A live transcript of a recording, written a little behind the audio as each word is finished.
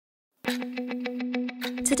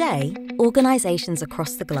Today, organisations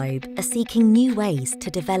across the globe are seeking new ways to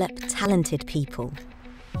develop talented people.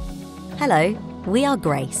 Hello, we are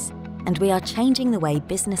Grayce, and we are changing the way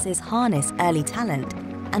businesses harness early talent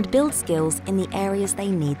and build skills in the areas they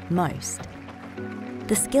need most.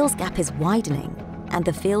 The skills gap is widening, and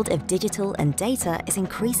the field of digital and data is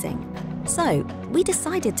increasing. So, we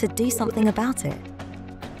decided to do something about it.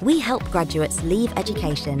 We help graduates leave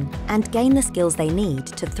education and gain the skills they need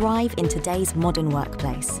to thrive in today's modern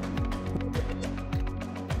workplace.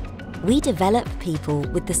 We develop people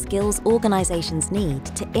with the skills organisations need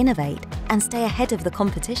to innovate and stay ahead of the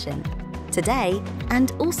competition, today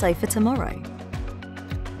and also for tomorrow.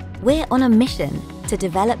 We're on a mission to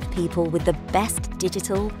develop people with the best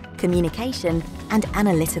digital, communication and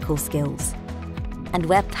analytical skills. And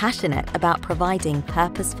we're passionate about providing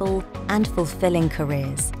purposeful and fulfilling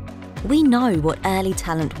careers. We know what early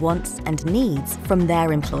talent wants and needs from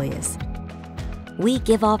their employers. We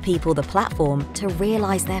give our people the platform to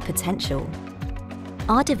realise their potential.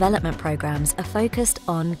 Our development programmes are focused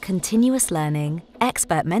on continuous learning,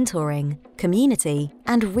 expert mentoring, community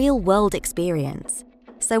and real-world experience,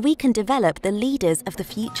 so we can develop the leaders of the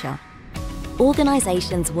future.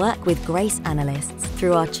 Organisations work with Grayce analysts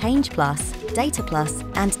through our Change Plus, Data Plus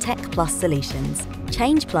and Tech Plus solutions.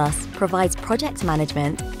 Change Plus provides project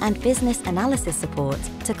management and business analysis support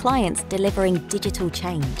to clients delivering digital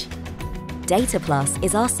change. Data Plus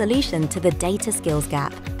is our solution to the data skills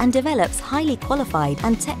gap and develops highly qualified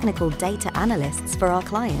and technical data analysts for our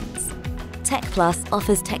clients. Tech Plus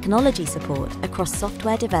offers technology support across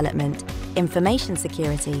software development, information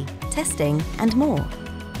security, testing and more.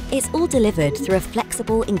 It's all delivered through a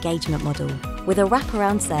flexible engagement model with a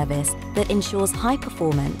wraparound service that ensures high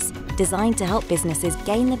performance, designed to help businesses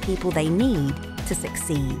gain the people they need to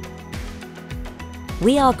succeed.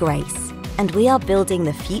 We are Grayce, and we are building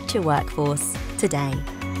the future workforce today.